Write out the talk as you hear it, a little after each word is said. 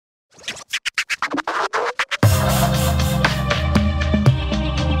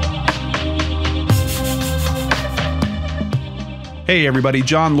Hey everybody,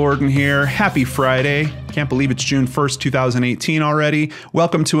 John Lorden here. Happy Friday. Can't believe it's June 1st, 2018 already.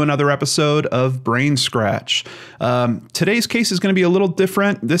 Welcome to another episode of BrainScratch. Today's case is going to be a little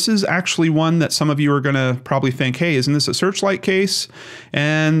different. This is actually one that some of you are going to probably think, hey, isn't this a searchlight case?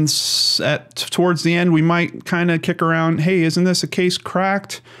 And towards the end, we might kind of kick around, hey, isn't this a case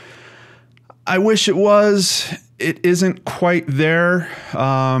cracked? I wish it was. It isn't quite there.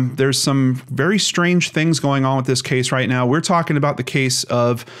 There's some very strange things going on with this case right now. We're talking about the case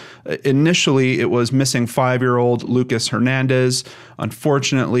of, initially it was missing 5-year-old Lucas Hernandez.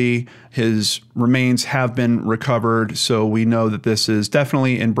 Unfortunately, his remains have been recovered, so we know that this is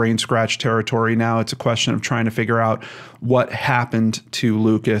definitely in BrainScratch territory. Now it's a question of trying to figure out what happened to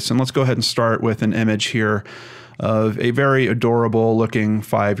Lucas. And let's go ahead and start with an image here of a very adorable looking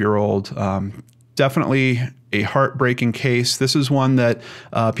 5-year-old. Definitely a heartbreaking case. This is one that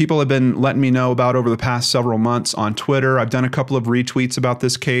people have been letting me know about over the past several months on Twitter. I've done a couple of retweets about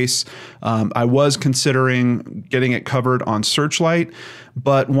this case. I was considering getting it covered on Searchlight,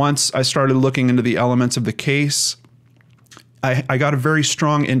 but once I started looking into the elements of the case, I got a very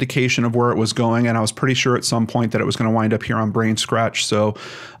strong indication of where it was going, and I was pretty sure at some point that it was going to wind up here on BrainScratch, so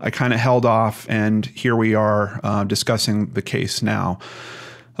I kind of held off, and here we are discussing the case now.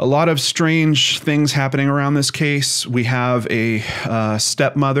 A lot of strange things happening around this case. We have a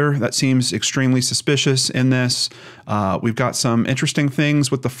stepmother that seems extremely suspicious in this. We've got some interesting things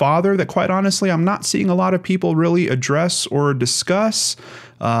with the father that, quite honestly, I'm not seeing a lot of people really address or discuss.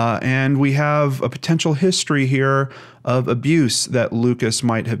 And we have a potential history here of abuse that Lucas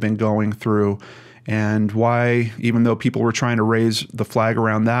might have been going through. And why, even though people were trying to raise the flag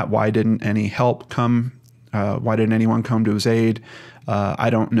around that, why didn't any help come? Why didn't anyone come to his aid? I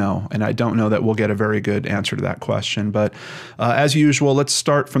don't know, and I don't know that we'll get a very good answer to that question. But as usual, let's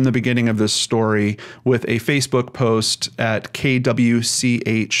start from the beginning of this story with a Facebook post at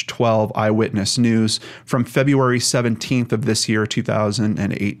KWCH12 Eyewitness News from February 17th of this year,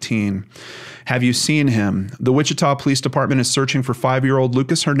 2018. Have you seen him? The Wichita Police Department is searching for 5-year-old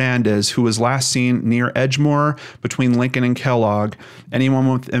Lucas Hernandez, who was last seen near Edgemoor between Lincoln and Kellogg. Anyone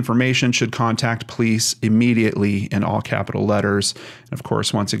with information should contact police immediately, in all capital letters. And of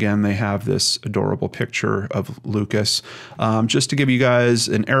course, once again, they have this adorable picture of Lucas. Just to give you guys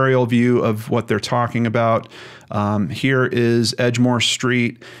an aerial view of what they're talking about, here is Edgemoor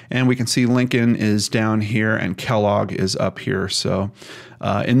Street, and we can see Lincoln is down here and Kellogg is up here. So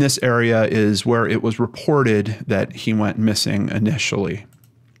in this area is where it was reported that he went missing initially.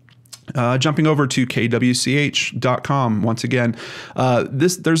 Jumping over to kwch.com once again,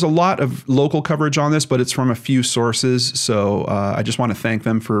 there's a lot of local coverage on this, but it's from a few sources. So I just want to thank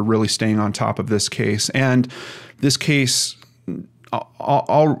them for really staying on top of this case. And this case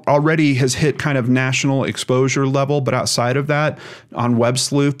already has hit kind of national exposure level, but outside of that, on Web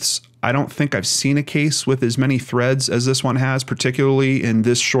Sleuths, I don't think I've seen a case with as many threads as this one has, particularly in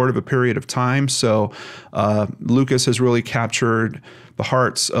this short of a period of time. So Lucas has really captured the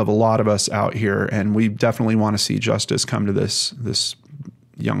hearts of a lot of us out here, and we definitely want to see justice come to this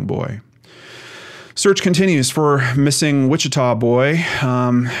young boy. Search continues for missing Wichita boy.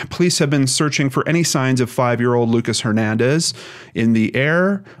 Police have been searching for any signs of 5-year-old Lucas Hernandez in the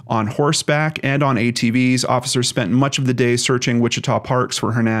air, on horseback, and on ATVs. Officers spent much of the day searching Wichita parks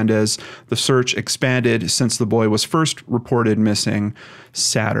for Hernandez. The search expanded since the boy was first reported missing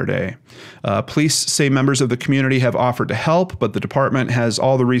Saturday. Police say members of the community have offered to help, but the department has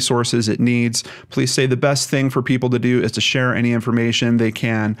all the resources it needs. Police say the best thing for people to do is to share any information they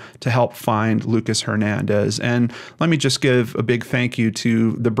can to help find Lucas Hernandez. And let me just give a big thank you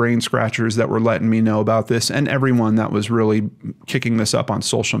to the brain scratchers that were letting me know about this, and everyone that was really kicking this up on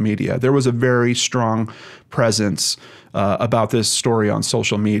social media. There was a very strong presence about this story on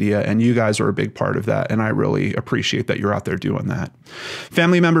social media, and you guys are a big part of that, and I really appreciate that you're out there doing that.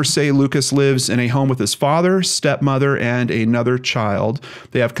 Family members say Lucas lives in a home with his father, stepmother, and another child.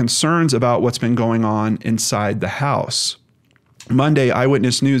 They have concerns about what's been going on inside the house. Monday,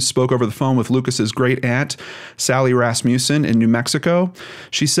 Eyewitness News spoke over the phone with Lucas's great aunt, Sally Rasmussen, in New Mexico.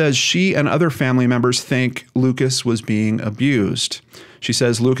 She says she and other family members think Lucas was being abused. She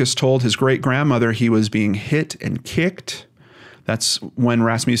says Lucas told his great-grandmother he was being hit and kicked. That's when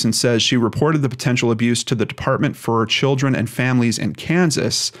Rasmussen says she reported the potential abuse to the Department for Children and Families in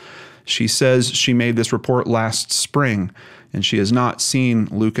Kansas. She says she made this report last spring. and she has not seen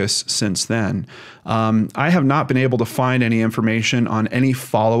Lucas since then. I have not been able to find any information on any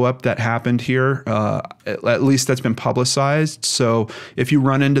follow-up that happened here, at least that's been publicized. So if you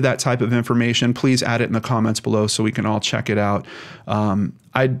run into that type of information, please add it in the comments below so we can all check it out.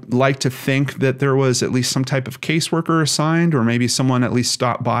 I'd like to think that there was at least some type of caseworker assigned, or maybe someone at least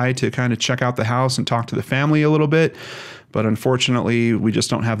stopped by to kind of check out the house and talk to the family a little bit. But unfortunately, we just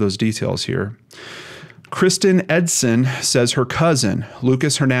don't have those details here. Kristen Edson says her cousin,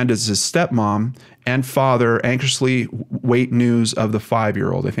 Lucas Hernandez's stepmom and father, anxiously wait news of the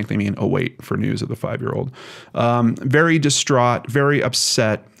 5-year-old. I think they mean await for news of the 5-year-old. Very distraught, very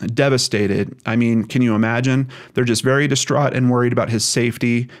upset, devastated. I mean, can you imagine? They're just very distraught and worried about his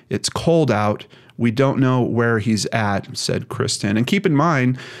safety. It's cold out. We don't know where he's at, said Kristen. And keep in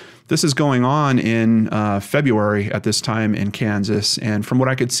mind, this is going on in February at this time in Kansas. And from what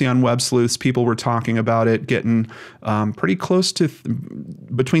I could see on Web Sleuths, people were talking about it getting pretty close to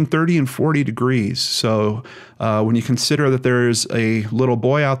between 30 and 40 degrees. So when you consider that there's a little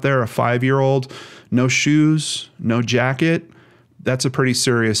boy out there, a 5-year-old, no shoes, no jacket, that's a pretty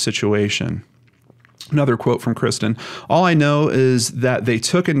serious situation. Another quote from Kristen. All I know is that they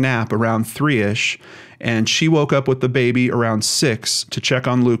took a nap around 3-ish, and she woke up with the baby around 6 to check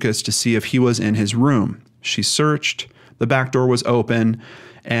on Lucas to see if he was in his room. She searched, the back door was open,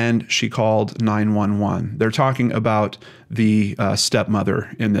 and she called 911. They're talking about the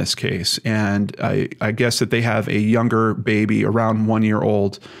stepmother in this case, and I guess that they have a younger baby around 1 year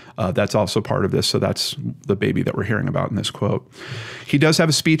old. That's also part of this, so that's the baby that we're hearing about in this quote. He does have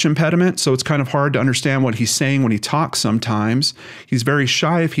a speech impediment, so it's kind of hard to understand what he's saying when he talks sometimes. He's very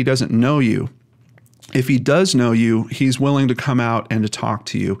shy if he doesn't know you. If he does know you, he's willing to come out and to talk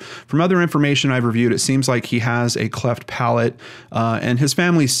to you. From other information I've reviewed, it seems like he has a cleft palate, and his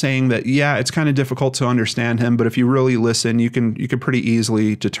family's saying that, yeah, it's kind of difficult to understand him, but if you really listen, you can pretty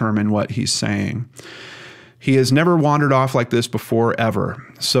easily determine what he's saying. He has never wandered off like this before, ever.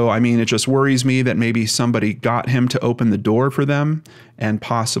 So, I mean, it just worries me that maybe somebody got him to open the door for them and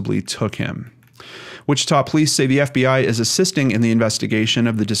possibly took him. Wichita Police say the FBI is assisting in the investigation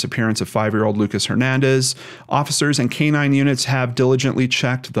of the disappearance of 5-year-old Lucas Hernandez. Officers and canine units have diligently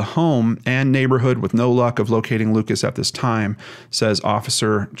checked the home and neighborhood with no luck of locating Lucas at this time, says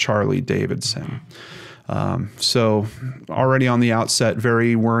Officer Charlie Davidson. So already on the outset,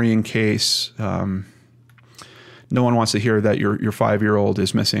 very worrying case. No one wants to hear that your 5-year-old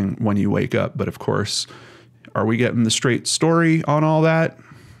is missing when you wake up. But of course, are we getting the straight story on all that?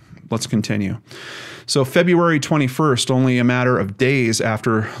 Let's continue. So February 21st, only a matter of days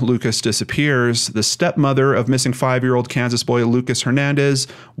after Lucas disappears, the stepmother of missing 5-year-old Kansas boy Lucas Hernandez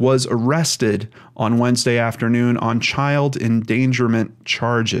was arrested on Wednesday afternoon on child endangerment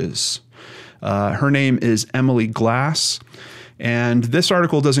charges. Her name is Emily Glass, and this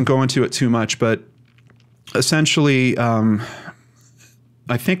article doesn't go into it too much, but essentially,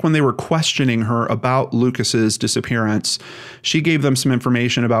 I think when they were questioning her about Lucas's disappearance, she gave them some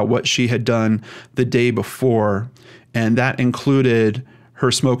information about what she had done the day before, and that included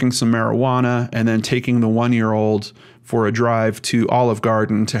her smoking some marijuana and then taking the 1-year-old for a drive to Olive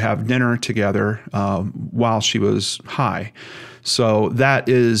Garden to have dinner together while she was high. So that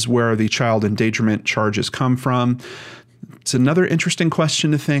is where the child endangerment charges come from. It's another interesting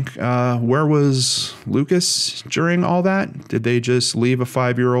question to think, where was Lucas during all that? Did they just leave a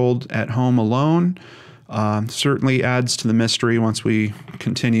 5-year-old at home alone? Certainly adds to the mystery once we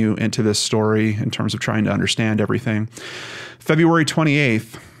continue into this story in terms of trying to understand everything. February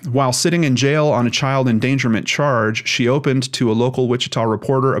 28th, while sitting in jail on a child endangerment charge, she opened to a local Wichita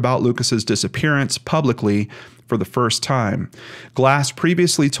reporter about Lucas's disappearance publicly for the first time. Glass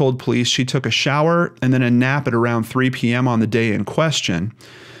previously told police she took a shower and then a nap at around 3 p.m. on the day in question.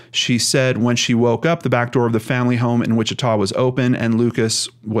 She said when she woke up, the back door of the family home in Wichita was open and Lucas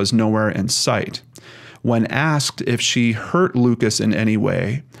was nowhere in sight. When asked if she hurt Lucas in any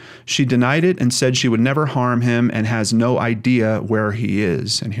way, she denied it and said she would never harm him and has no idea where he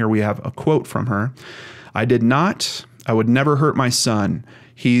is. And here we have a quote from her. "I did not. I would never hurt my son.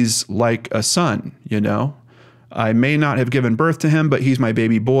 He's like a son, you know. I may not have given birth to him, but he's my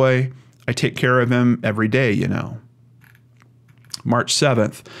baby boy. I take care of him every day, you know." March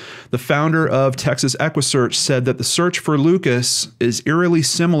 7th, the founder of Texas EquiSearch said that the search for Lucas is eerily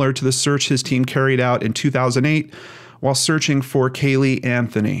similar to the search his team carried out in 2008 while searching for Kaylee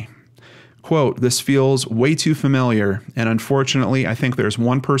Anthony. Quote, "This feels way too familiar, and unfortunately, I think there's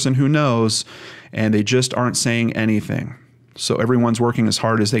one person who knows, and they just aren't saying anything." So everyone's working as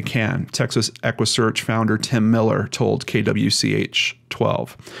hard as they can, Texas EquiSearch founder Tim Miller told KWCH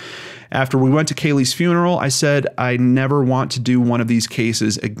 12. After we went to Kaylee's funeral, I said, I never want to do one of these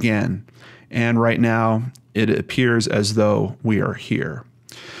cases again. And right now, it appears as though we are here.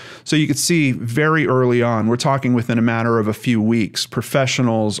 So you could see very early on, we're talking within a matter of a few weeks,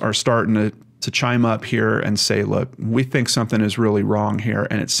 professionals are starting to chime up here and say, look, we think something is really wrong here.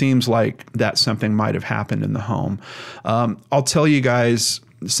 And it seems like that something might have happened in the home. I'll tell you guys,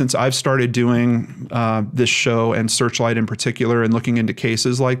 since I've started doing this show and Searchlight in particular and looking into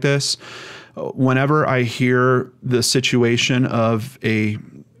cases like this, whenever I hear the situation of a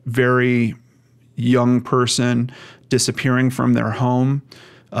very young person disappearing from their home,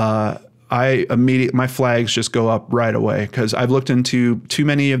 my flags just go up right away, because I've looked into too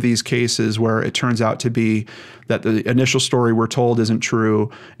many of these cases where it turns out to be that the initial story we're told isn't true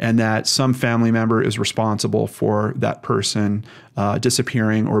and that some family member is responsible for that person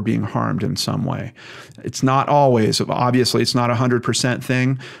disappearing or being harmed in some way. It's not always, obviously it's not a 100%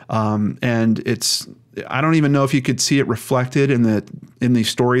 thing. And I don't even know if you could see it reflected in the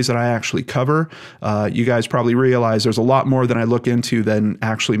stories that I actually cover. You guys probably realize there's a lot more than I look into than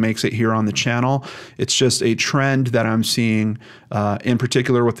actually makes it here on the channel. It's just a trend that I'm seeing in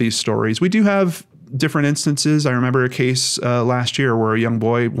particular with these stories. We do have different instances. I remember a case last year where a young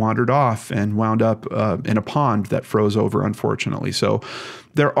boy wandered off and wound up in a pond that froze over, unfortunately. So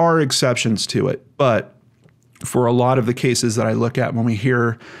there are exceptions to it, but for a lot of the cases that I look at, when we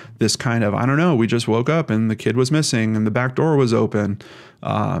hear this kind of, I don't know, we just woke up and the kid was missing and the back door was open,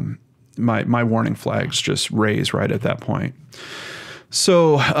 my warning flags just raise right at that point.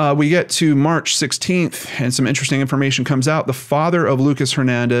 So we get to March 16th and some interesting information comes out. The father of Lucas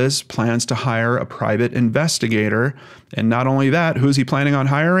Hernandez plans to hire a private investigator. And not only that, who's he planning on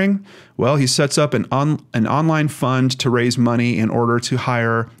hiring? Well, he sets up an online fund to raise money in order to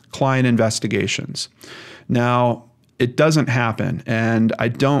hire client investigations. Now, it doesn't happen, and I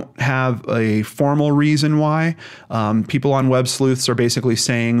don't have a formal reason why. People on Web Sleuths are basically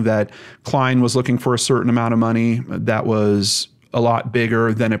saying that Klein was looking for a certain amount of money that was a lot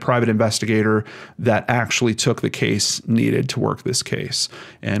bigger than a private investigator that actually took the case needed to work this case.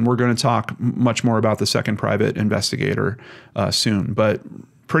 And we're going to talk much more about the second private investigator soon, but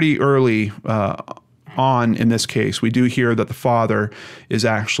pretty early on in this case, we do hear that the father is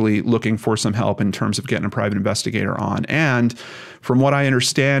actually looking for some help in terms of getting a private investigator on. And from what I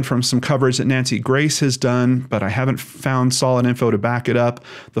understand from some coverage that Nancy Grace has done, but I haven't found solid info to back it up,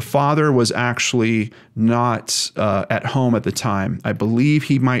 the father was actually not at home at the time. I believe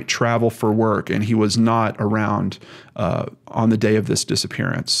he might travel for work and he was not around on the day of this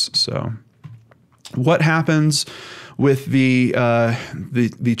disappearance. So what happens with the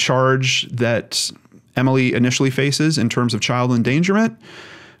charge that Emily initially faces in terms of child endangerment?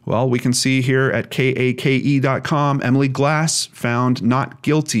 Well, we can see here at KAKE.com, Emily Glass found not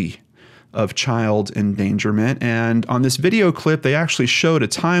guilty of child endangerment. And on this video clip, they actually showed a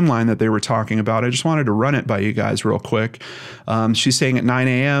timeline that they were talking about. I just wanted to run it by you guys real quick. She's saying at 9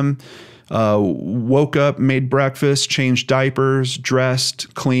 a.m., woke up, made breakfast, changed diapers,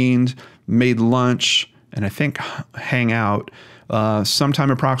 dressed, cleaned, made lunch, and I think hang out.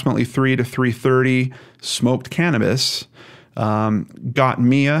 Sometime approximately 3 to 3:30, smoked cannabis, got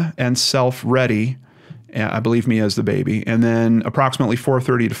Mia and self ready. I believe Mia is the baby. And then approximately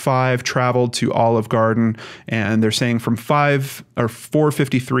 4:30 to 5, traveled to Olive Garden. And they're saying from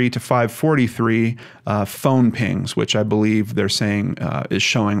 4:53 to 5:43, phone pings, which I believe they're saying is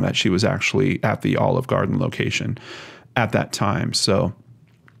showing that she was actually at the Olive Garden location at that time. So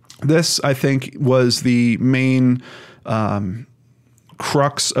this, I think, was the main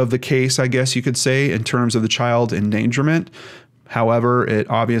crux of the case, I guess you could say, in terms of the child endangerment. However, it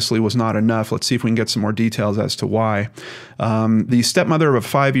obviously was not enough. Let's see if we can get some more details as to why. The stepmother of a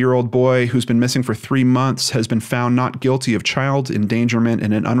 5-year-old boy who's been missing for 3 months has been found not guilty of child endangerment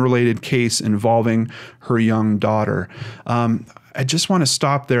in an unrelated case involving her young daughter. I just want to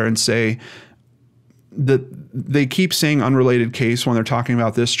stop there and say that they keep saying unrelated case when they're talking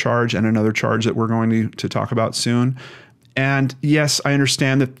about this charge and another charge that we're going to talk about soon. And yes, I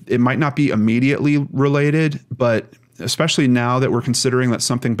understand that it might not be immediately related, but especially now that we're considering that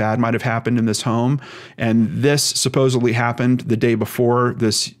something bad might have happened in this home, and this supposedly happened the day before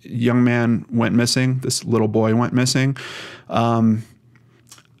this young man went missing, this little boy went missing.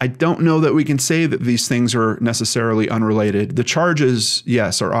 I don't know that we can say that these things are necessarily unrelated. The charges,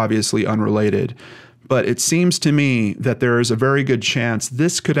 yes, are obviously unrelated, but it seems to me that there is a very good chance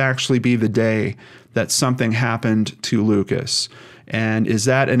this could actually be the day that something happened to Lucas. And is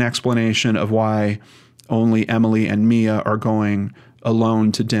that an explanation of why only Emily and Mia are going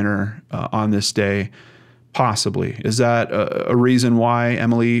alone to dinner on this day. Possibly. Is that a reason why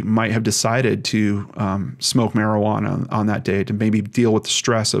Emily might have decided to smoke marijuana on that day, to maybe deal with the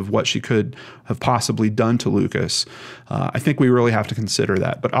stress of what she could have possibly done to Lucas? I think we really have to consider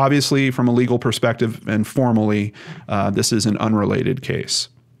that. But obviously, from a legal perspective and formally, this is an unrelated case.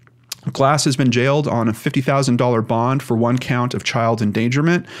 Glass has been jailed on a $50,000 bond for one count of child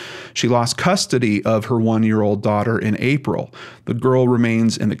endangerment. She lost custody of her 1-year-old daughter in April. The girl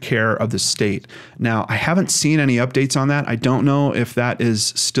remains in the care of the state. Now, I haven't seen any updates on that. I don't know if that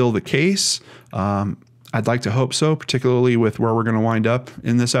is still the case. I'd like to hope so, particularly with where we're going to wind up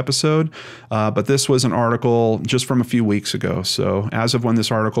in this episode. But this was an article just from a few weeks ago. So as of when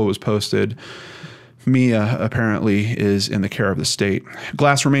this article was posted, Mia apparently is in the care of the state.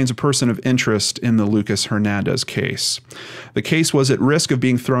 Glass remains a person of interest in the Lucas Hernandez case. The case was at risk of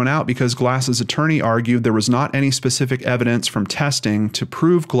being thrown out because Glass's attorney argued there was not any specific evidence from testing to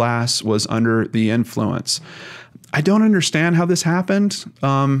prove Glass was under the influence. I don't understand how this happened.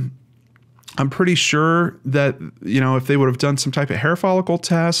 I'm pretty sure that, if they would have done some type of hair follicle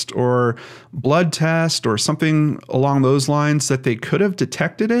test or blood test or something along those lines, that they could have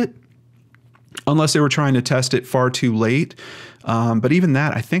detected it. Unless they were trying to test it far too late. But even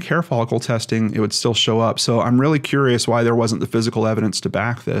that, I think hair follicle testing, it would still show up. So I'm really curious why there wasn't the physical evidence to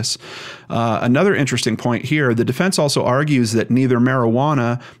back this. Another interesting point here, the defense also argues that neither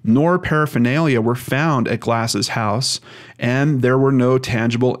marijuana nor paraphernalia were found at Glass's house, and there were no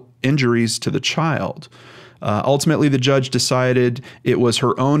tangible injuries to the child. Ultimately, the judge decided it was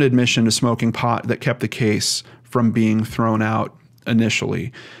her own admission to smoking pot that kept the case from being thrown out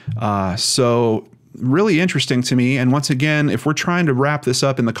initially. So really interesting to me. And once again, if we're trying to wrap this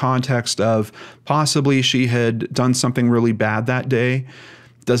up in the context of possibly she had done something really bad that day,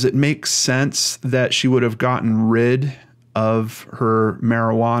 does it make sense that she would have gotten rid of her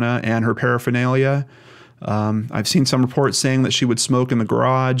marijuana and her paraphernalia? I've seen some reports saying that she would smoke in the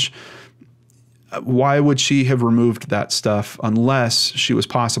garage. Why would she have removed that stuff unless she was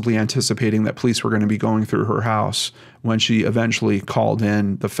possibly anticipating that police were going to be going through her house when she eventually called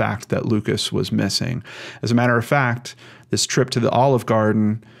in the fact that Lucas was missing? As a matter of fact, this trip to the Olive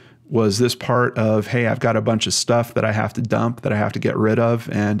Garden was this part of, hey, I've got a bunch of stuff that I have to dump, that I have to get rid of,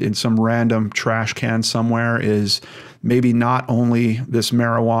 and in some random trash can somewhere is maybe not only this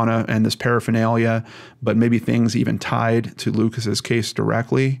marijuana and this paraphernalia, but maybe things even tied to Lucas's case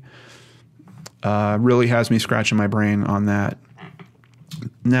directly. Really has me scratching my brain on that.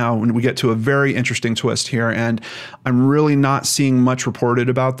 Now, when we get to a very interesting twist here, and I'm really not seeing much reported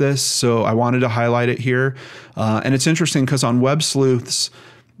about this, so I wanted to highlight it here. And it's interesting because on Web Sleuths,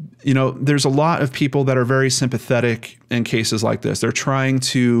 there's a lot of people that are very sympathetic in cases like this. They're trying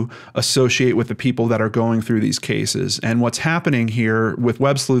to associate with the people that are going through these cases. And what's happening here with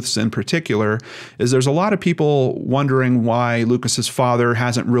Web Sleuths in particular is there's a lot of people wondering why Lucas's father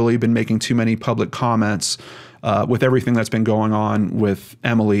hasn't really been making too many public comments with everything that's been going on with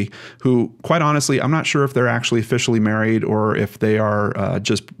Emily, who, quite honestly, I'm not sure if they're actually officially married or if they are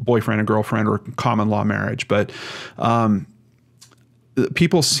just boyfriend and girlfriend or common law marriage. But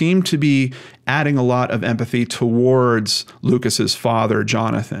people seem to be adding a lot of empathy towards Lucas's father,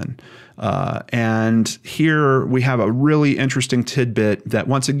 Jonathan. And here we have a really interesting tidbit that,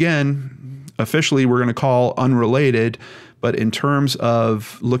 once again, officially we're going to call unrelated, but in terms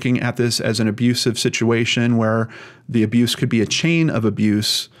of looking at this as an abusive situation where the abuse could be a chain of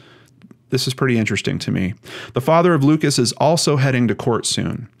abuse, this is pretty interesting to me. The father of Lucas is also heading to court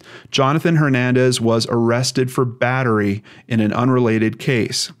soon. Jonathan Hernandez was arrested for battery in an unrelated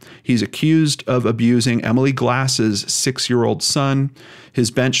case. He's accused of abusing Emily Glass's 6-year-old son.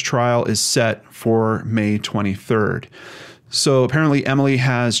 His bench trial is set for May 23rd. So apparently Emily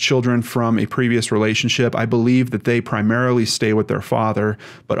has children from a previous relationship. I believe that they primarily stay with their father,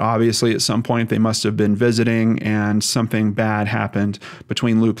 but obviously at some point they must have been visiting and something bad happened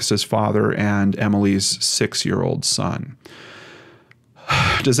between Lucas's father and Emily's 6-year-old son.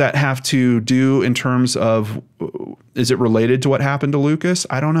 Does that have to do in terms of, is it related to what happened to Lucas?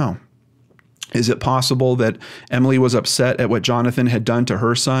 I don't know. Is it possible that Emily was upset at what Jonathan had done to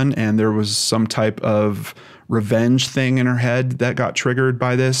her son and there was some type of revenge thing in her head that got triggered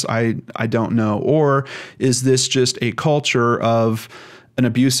by this? I don't know. Or is this just a culture of an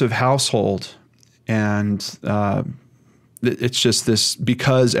abusive household and it's just this,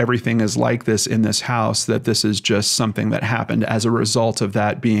 because everything is like this in this house, that this is just something that happened as a result of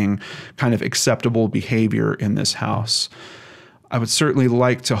that being kind of acceptable behavior in this house? I would certainly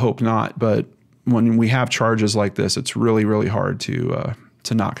like to hope not, but when we have charges like this, it's really, really hard to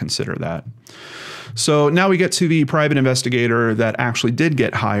to not consider that. So now we get to the private investigator that actually did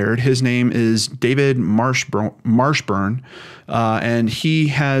get hired. His name is David Marshburn, and he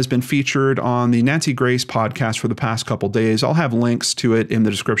has been featured on the Nancy Grace podcast for the past couple days. I'll have links to it in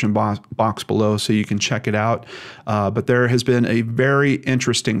the description box below so you can check it out. But there has been a very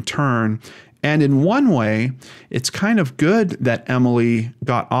interesting turn. And in one way, it's kind of good that Emily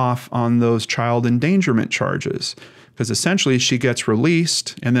got off on those child endangerment charges, because essentially she gets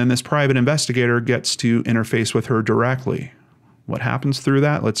released and then this private investigator gets to interface with her directly. What happens through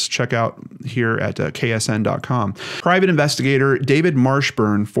that? Let's check out here at ksn.com. Private investigator David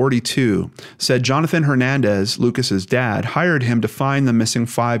Marshburn, 42, said Jonathan Hernandez, Lucas's dad, hired him to find the missing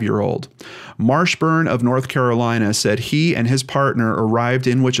 5-year-old. Marshburn of North Carolina said he and his partner arrived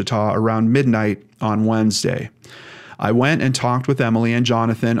in Wichita around midnight on Wednesday. I went and talked with Emily and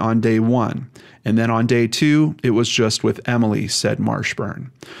Jonathan on day 1. And then on day 2, it was just with Emily, said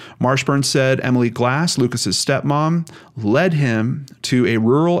Marshburn. Marshburn said Emily Glass, Lucas's stepmom, led him to a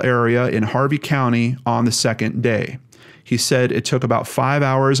rural area in Harvey County on the second day. He said it took about 5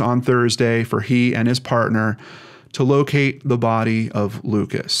 hours on Thursday for he and his partner to locate the body of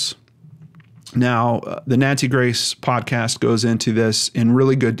Lucas. Now, the Nancy Grace podcast goes into this in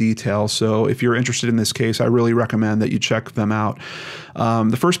really good detail. So if you're interested in this case, I really recommend that you check them out.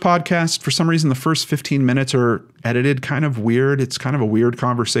 The first podcast, for some reason, the first 15 minutes are edited kind of weird. It's kind of a weird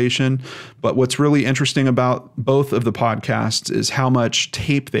conversation. But what's really interesting about both of the podcasts is how much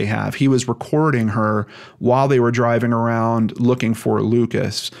tape they have. He was recording her while they were driving around looking for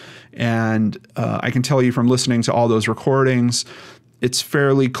Lucas. And I can tell you from listening to all those recordings, it's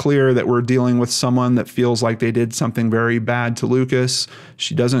fairly clear that we're dealing with someone that feels like they did something very bad to Lucas.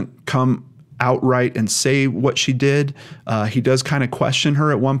 She doesn't come outright and say what she did. He does kind of question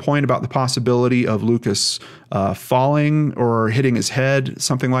her at one point about the possibility of Lucas falling or hitting his head,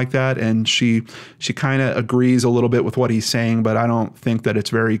 something like that. And she kind of agrees a little bit with what he's saying, but I don't think that it's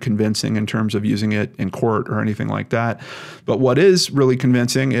very convincing in terms of using it in court or anything like that. But what is really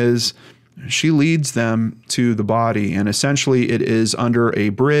convincing is she leads them to the body, and essentially it is under a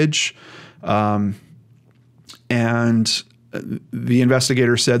bridge. And the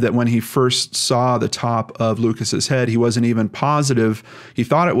investigator said that when he first saw the top of Lucas's head, he wasn't even positive. He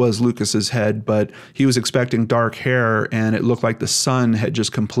thought it was Lucas's head, but he was expecting dark hair, and it looked like the sun had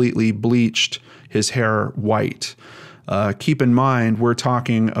just completely bleached his hair white. Keep in mind, we're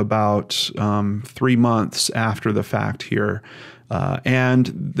talking about 3 months after the fact here. And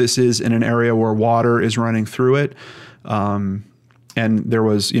this is in an area where water is running through it. And there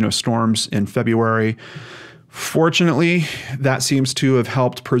was, storms in February. Fortunately, that seems to have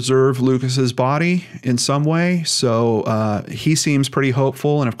helped preserve Lucas's body in some way. So he seems pretty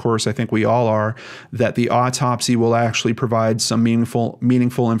hopeful. And of course, I think we all are, that the autopsy will actually provide some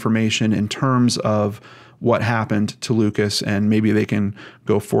meaningful information in terms of what happened to Lucas, and maybe they can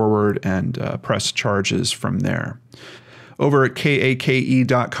go forward and press charges from there. Over at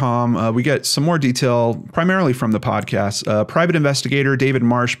KAKE.com, we get some more detail, primarily from the podcast. Private investigator David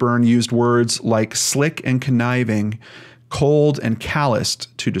Marshburn used words like slick and conniving, cold and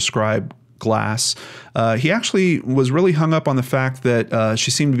calloused to describe Glass. He actually was really hung up on the fact that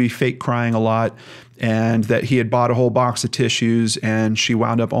she seemed to be fake crying a lot, and that he had bought a whole box of tissues, and she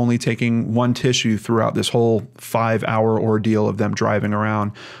wound up only taking one tissue throughout this whole 5-hour ordeal of them driving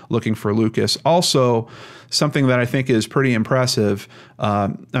around looking for Lucas. Also, something that I think is pretty impressive.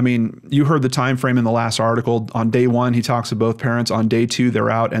 I mean, you heard the time frame in the last article. On day 1, he talks to both parents. On day 2, they're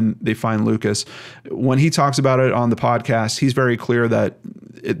out and they find Lucas. When he talks about it on the podcast, he's very clear that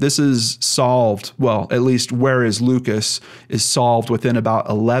this is solved. Well, at least where is Lucas is solved within about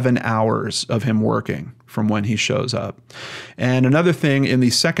 11 hours of him working from when he shows up. And another thing in the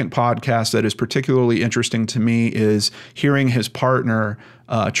second podcast that is particularly interesting to me is hearing his partner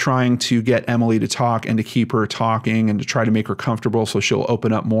trying to get Emily to talk and to keep her talking and to try to make her comfortable so she'll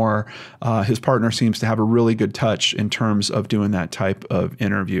open up more. His partner seems to have a really good touch in terms of doing that type of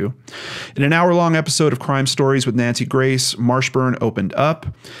interview. In an hour-long episode of Crime Stories with Nancy Grace, Marshburn opened up.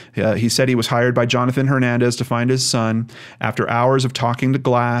 He said he was hired by Jonathan Hernandez to find his son. After hours of talking to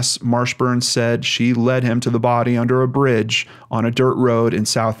Glass, Marshburn said she led him to the body under a bridge on a dirt road in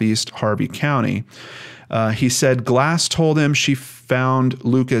southeast Harvey County. He said Glass told him she found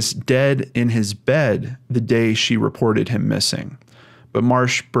Lucas dead in his bed the day she reported him missing. But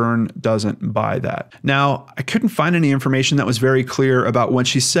Marshburn doesn't buy that. Now, I couldn't find any information that was very clear about when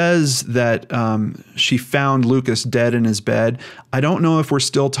she says that she found Lucas dead in his bed. I don't know if we're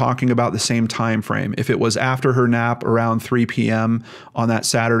still talking about the same time frame, if it was after her nap around 3 p.m. on that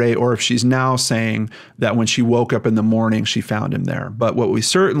Saturday, or if she's now saying that when she woke up in the morning, she found him there. But what we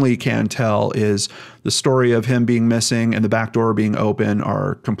certainly can tell is the story of him being missing and the back door being open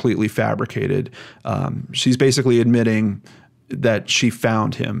are completely fabricated. She's basically admitting that she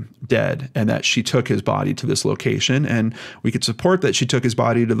found him dead and that she took his body to this location. And we could support that she took his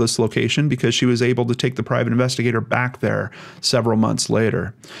body to this location because she was able to take the private investigator back there several months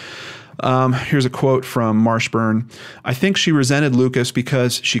later. Here's a quote from Marshburn. "I think she resented Lucas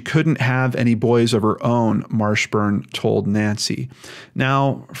because she couldn't have any boys of her own," Marshburn told Nancy.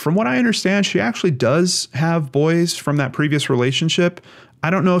 Now, from what I understand, she actually does have boys from that previous relationship. I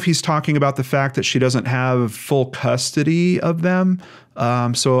don't know if he's talking about the fact that she doesn't have full custody of them.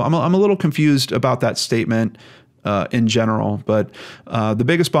 So I'm a little confused about that statement in general. But the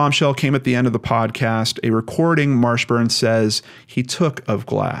biggest bombshell came at the end of the podcast. A recording Marshburn says he took of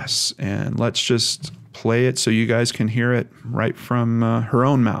Glass. And let's just play it so you guys can hear it right from her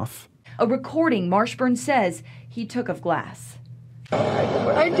own mouth. A recording Marshburn says he took of Glass.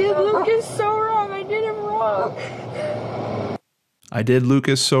 I did Lucas so wrong. I did him wrong. I did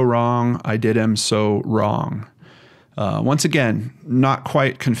Lucas so wrong. I did him so wrong. Once again, not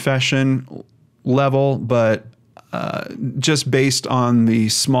quite confession level, but just based on the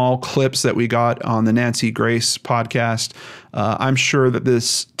small clips that we got on the Nancy Grace podcast, I'm sure that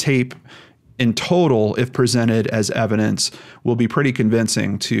this tape in total, if presented as evidence, will be pretty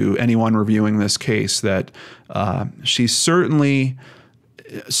convincing to anyone reviewing this case that she's certainly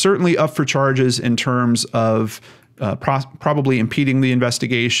up for charges in terms of probably impeding the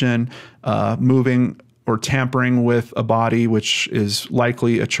investigation, moving or tampering with a body, which is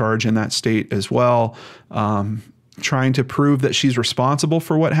likely a charge in that state as well. Trying to prove that she's responsible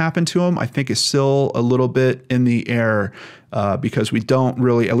for what happened to him, I think is still a little bit in the air because we don't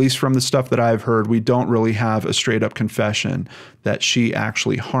really, at least from the stuff that I've heard, we don't really have a straight up confession that she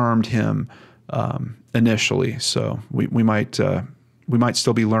actually harmed him initially. So we might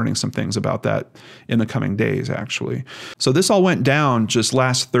still be learning some things about that in the coming days, actually. So this all went down just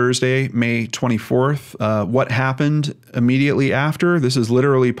last Thursday, May 24th. What happened immediately after? This is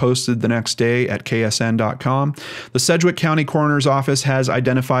literally posted the next day at ksn.com. The Sedgwick County Coroner's Office has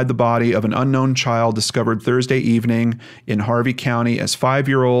identified the body of an unknown child discovered Thursday evening in Harvey County as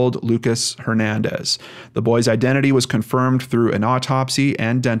 5-year-old Lucas Hernandez. The boy's identity was confirmed through an autopsy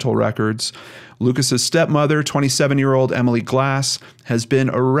and dental records. Lucas's stepmother, 27-year-old Emily Glass, has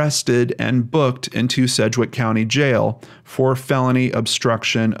been arrested and booked into Sedgwick County Jail for felony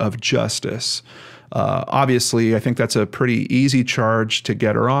obstruction of justice. Obviously, I think that's a pretty easy charge to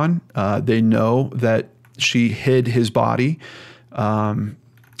get her on. They know that she hid his body.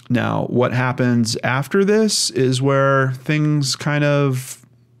 Now, what happens after this is where things kind of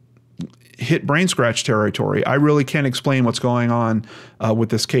hit BrainScratch territory. I really can't explain what's going on with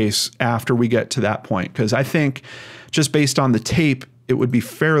this case after we get to that point, because I think just based on the tape, it would be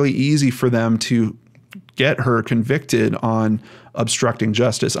fairly easy for them to get her convicted on obstructing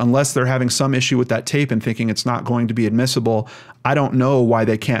justice. Unless they're having some issue with that tape and thinking it's not going to be admissible, I don't know why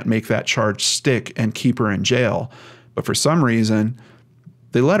they can't make that charge stick and keep her in jail. But for some reason,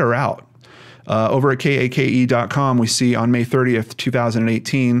 they let her out. Over at KAKE.com, we see on May 30th,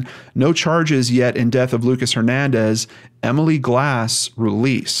 2018, no charges yet in death of Lucas Hernandez, Emily Glass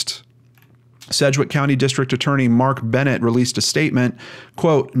released. Sedgwick County District Attorney Mark Bennett released a statement,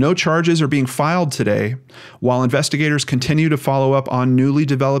 quote, "No charges are being filed today, while investigators continue to follow up on newly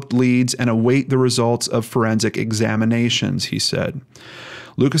developed leads and await the results of forensic examinations," he said.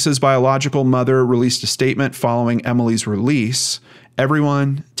 Lucas's biological mother released a statement following Emily's release.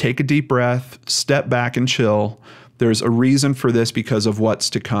 "Everyone, take a deep breath, step back and chill. There's a reason for this because of what's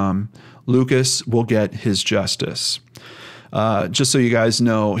to come. Lucas will get his justice." Just so you guys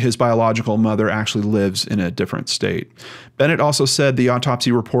know, his biological mother actually lives in a different state. Bennett also said the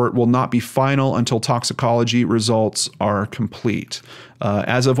autopsy report will not be final until toxicology results are complete.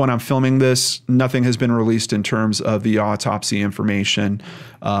 As of when I'm filming this, nothing has been released in terms of the autopsy information.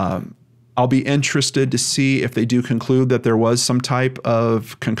 I'll be interested to see if they do conclude that there was some type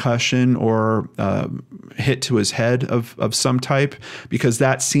of concussion or hit to his head of some type, because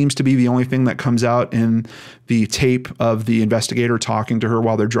that seems to be the only thing that comes out in the tape of the investigator talking to her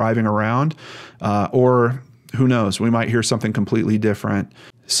while they're driving around. Or who knows, we might hear something completely different.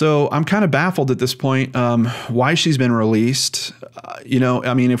 So I'm kind of baffled at this point why she's been released.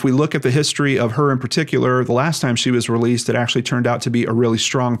 I mean, if we look at the history of her in particular, the last time she was released, it actually turned out to be a really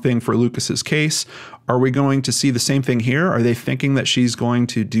strong thing for Lucas's case. Are we going to see the same thing here? Are they thinking that she's going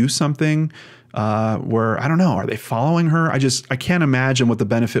to do something where, I don't know, are they following her? I can't imagine what the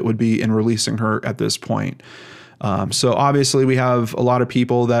benefit would be in releasing her at this point. So obviously we have a lot of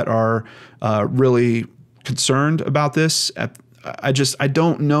people that are really concerned about this. I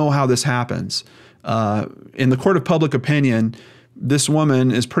don't know how this happens. In the court of public opinion, this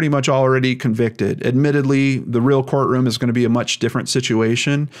woman is pretty much already convicted. Admittedly, the real courtroom is going to be a much different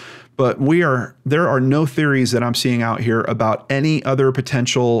situation, but there are no theories that I'm seeing out here about any other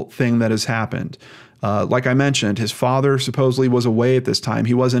potential thing that has happened. Like I mentioned, his father supposedly was away at this time.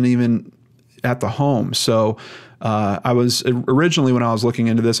 He wasn't even at the home. So I was originally, when I was looking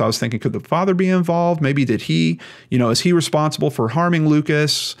into this, I was thinking, could the father be involved? Maybe did he, is he responsible for harming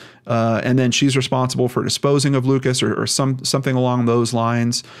Lucas? And then she's responsible for disposing of Lucas or something along those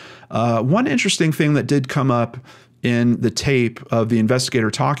lines. One interesting thing that did come up in the tape of the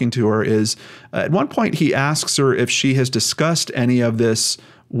investigator talking to her is at one point he asks her if she has discussed any of this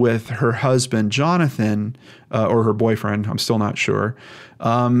with her husband, Jonathan, or her boyfriend. I'm still not sure.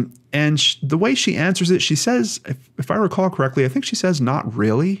 And the way she answers it, she says, if I recall correctly, I think she says not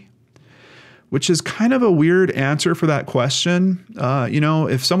really, which is kind of a weird answer for that question.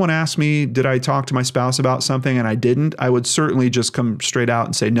 If someone asked me, did I talk to my spouse about something and I didn't, I would certainly just come straight out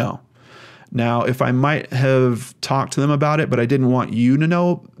and say no. Now, if I might have talked to them about it, but I didn't want you to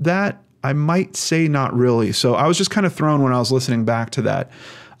know that, I might say not really. So I was just kind of thrown when I was listening back to that.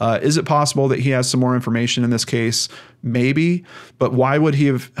 Is it possible that he has some more information in this case? Maybe, but why would he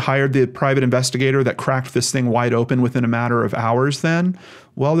have hired the private investigator that cracked this thing wide open within a matter of hours then?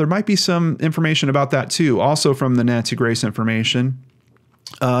 Well, there might be some information about that too, also from the Nancy Grace information.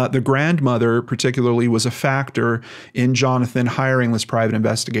 The grandmother particularly was a factor in Jonathan hiring this private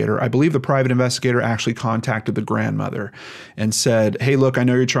investigator. I believe the private investigator actually contacted the grandmother and said, hey, look, I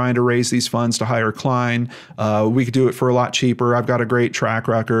know you're trying to raise these funds to hire Klein. We could do it for a lot cheaper. I've got a great track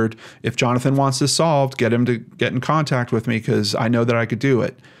record. If Jonathan wants this solved, get him to get in contact with me because I know that I could do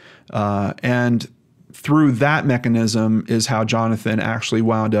it. And through that mechanism is how Jonathan actually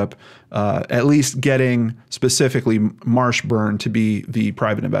wound up at least getting specifically Marshburn to be the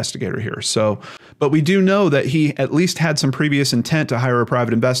private investigator here. So, but we do know that he at least had some previous intent to hire a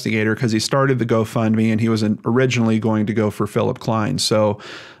private investigator because he started the GoFundMe and he was originally going to go for Philip Klein. So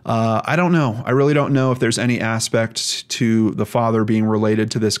I don't know. I really don't know if there's any aspect to the father being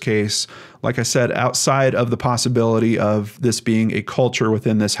related to this case. Like I said, outside of the possibility of this being a culture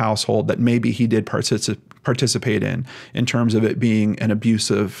within this household that maybe he did participate in terms of it being an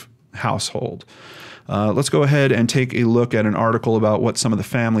abusive household. Let's go ahead and take a look at an article about what some of the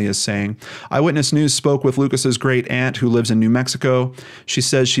family is saying. Eyewitness News spoke with Lucas's great aunt who lives in New Mexico. She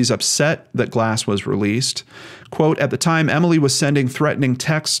says she's upset that Glass was released. Quote, at the time, Emily was sending threatening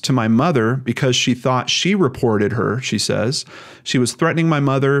texts to my mother because she thought she reported her, she says. She was threatening my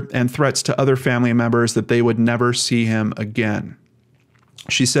mother and threats to other family members that they would never see him again.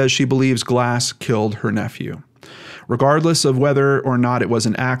 She says she believes Glass killed her nephew. Regardless of whether or not it was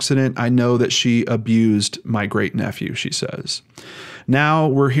an accident, I know that she abused my great-nephew, she says. Now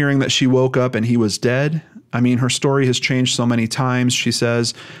we're hearing that she woke up and he was dead. I mean, her story has changed so many times, she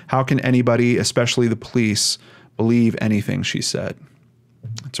says. How can anybody, especially the police, believe anything she said?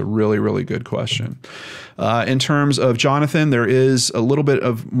 It's a really, really good question. In terms of Jonathan, there is a little bit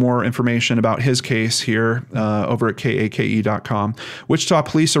of more information about his case here over at KAKE.com. Wichita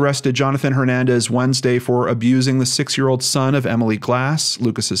Police arrested Jonathan Hernandez Wednesday for abusing the 6-year-old son of Emily Glass,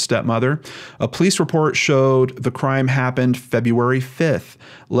 Lucas's stepmother. A police report showed the crime happened February 5th,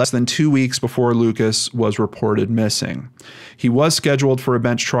 less than 2 weeks before Lucas was reported missing. He was scheduled for a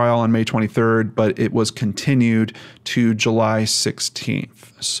bench trial on May 23rd, but it was continued to July 16th.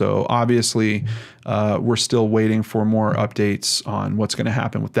 So obviously, we're still waiting for more updates on what's going to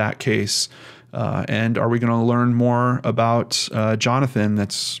happen with that case. And are we going to learn more about Jonathan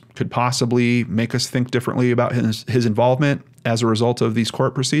that's could possibly make us think differently about his involvement as a result of these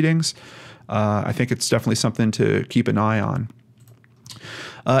court proceedings? I think it's definitely something to keep an eye on.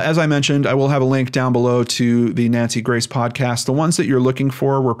 As I mentioned, I will have a link down below to the Nancy Grace podcast. The ones that you're looking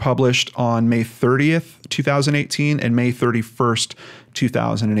for were published on May 30th, 2018 and May 31st,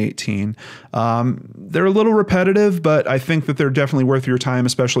 2018. They're a little repetitive, but I think that they're definitely worth your time,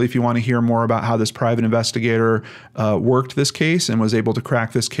 especially if you want to hear more about how this private investigator worked this case and was able to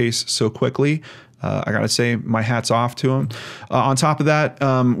crack this case so quickly. I got to say, my hat's off to him. On top of that,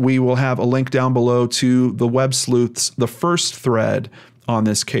 we will have a link down below to the Web Sleuth's The First Thread on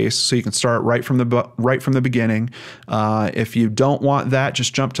this case, so you can start right from the beginning. If you don't want that,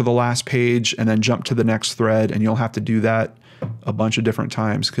 just jump to the last page and then jump to the next thread, and you'll have to do that a bunch of different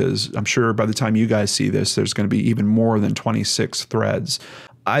times, because I'm sure by the time you guys see this, there's going to be even more than 26 threads.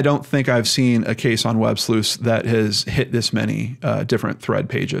 I don't think I've seen a case on Web Sleuths that has hit this many different thread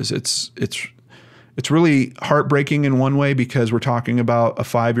pages. It's really heartbreaking in one way, because we're talking about a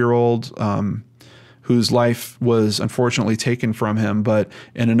 5-year-old whose life was unfortunately taken from him. But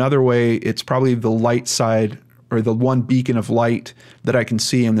in another way, it's probably the light side, or the one beacon of light that I can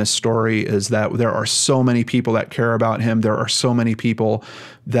see in this story, is that there are so many people that care about him. There are so many people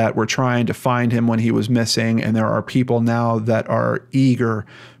that were trying to find him when he was missing. And there are people now that are eager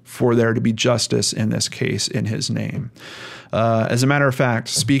for there to be justice in this case in his name. As a matter of fact,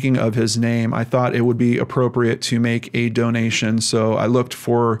 speaking of his name, I thought it would be appropriate to make a donation. So I looked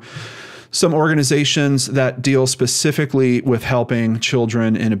for some organizations that deal specifically with helping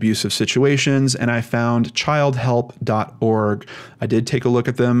children in abusive situations, and I found childhelp.org. I did take a look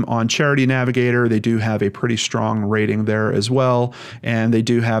at them on Charity Navigator. They do have a pretty strong rating there as well, and they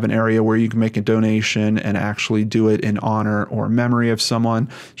do have an area where you can make a donation and actually do it in honor or memory of someone.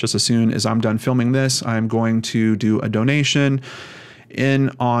 Just as soon as I'm done filming this, I'm going to do a donation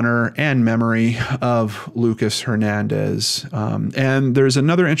in honor and memory of Lucas Hernandez. And there's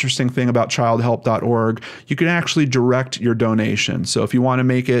another interesting thing about childhelp.org. You can actually direct your donation. So if you want to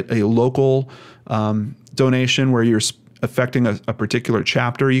make it a local donation where you're affecting a particular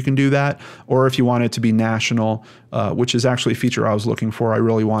chapter, you can do that. Or if you want it to be national, which is actually a feature I was looking for. I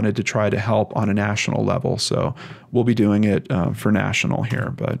really wanted to try to help on a national level. So we'll be doing it for national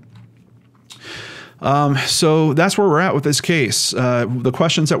here. But so that's where we're at with this case. The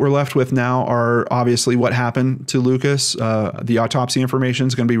questions that we're left with now are obviously what happened to Lucas. The autopsy information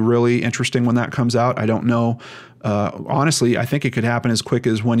is going to be really interesting when that comes out. I don't know. Honestly, I think it could happen as quick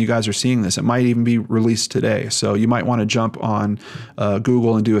as when you guys are seeing this. It might even be released today. So you might want to jump on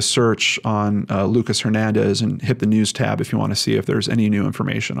Google and do a search on Lucas Hernandez and hit the news tab if you want to see if there's any new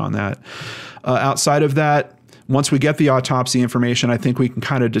information on that. Outside of that, once we get the autopsy information, I think we can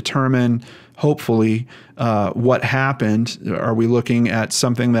kind of determine, hopefully, what happened. Are we looking at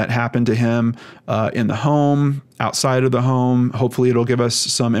something that happened to him in the home, outside of the home? Hopefully it'll give us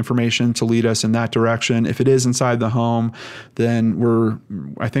some information to lead us in that direction. If it is inside the home,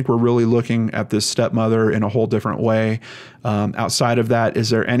 then I think we're really looking at this stepmother in a whole different way. Outside of that, is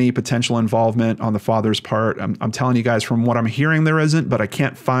there any potential involvement on the father's part? I'm telling you guys, from what I'm hearing, there isn't, but I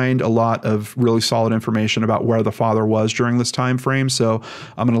can't find a lot of really solid information about where the father was during this time frame. So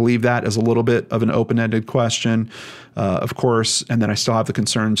I'm going to leave that as a little bit of an open-ended question, of course. And then I still have the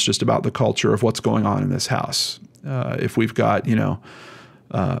concerns just about the culture of what's going on in this house. If we've got,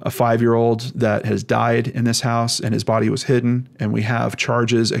 a 5-year-old that has died in this house and his body was hidden, and we have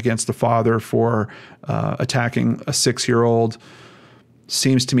charges against the father for attacking a 6-year-old,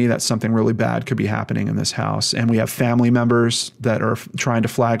 seems to me that something really bad could be happening in this house. And we have family members that are trying to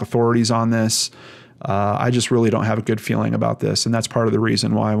flag authorities on this. I just really don't have a good feeling about this. And that's part of the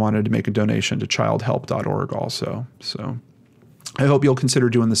reason why I wanted to make a donation to childhelp.org also. So I hope you'll consider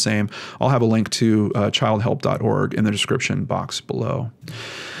doing the same. I'll have a link to childhelp.org in the description box below.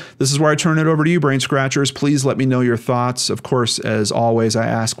 This is where I turn it over to you, Brain Scratchers. Please let me know your thoughts. Of course, as always, I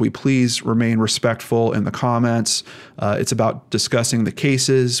ask we please remain respectful in the comments. It's about discussing the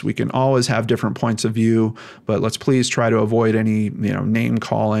cases. We can always have different points of view, but let's please try to avoid any name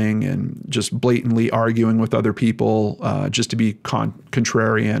calling and just blatantly arguing with other people just to be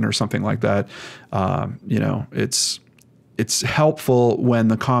contrarian or something like that. It's helpful when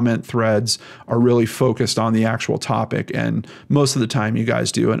the comment threads are really focused on the actual topic, and most of the time you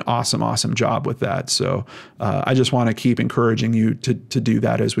guys do an awesome job with that. So I just want to keep encouraging you to do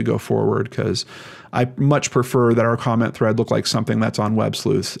that as we go forward, because I much prefer that our comment thread look like something that's on Web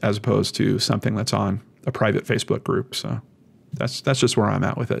Sleuths as opposed to something that's on a private Facebook group. So that's just where I'm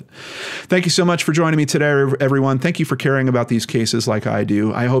at with it. Thank you so much for joining me today, everyone. Thank you for caring about these cases like I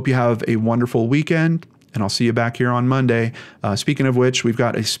do. I hope you have a wonderful weekend, and I'll see you back here on Monday. Speaking of which, we've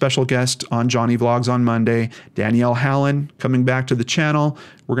got a special guest on Johnny Vlogs on Monday, Danielle Hallen, coming back to the channel.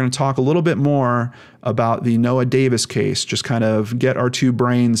 We're going to talk a little bit more about the Noah Davis case, just kind of get our two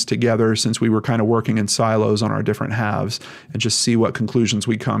brains together since we were kind of working in silos on our different halves, and just see what conclusions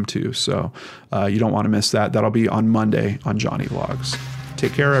we come to. So you don't want to miss that. That'll be on Monday on Johnny Vlogs.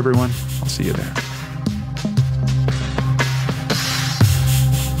 Take care, everyone. I'll see you there.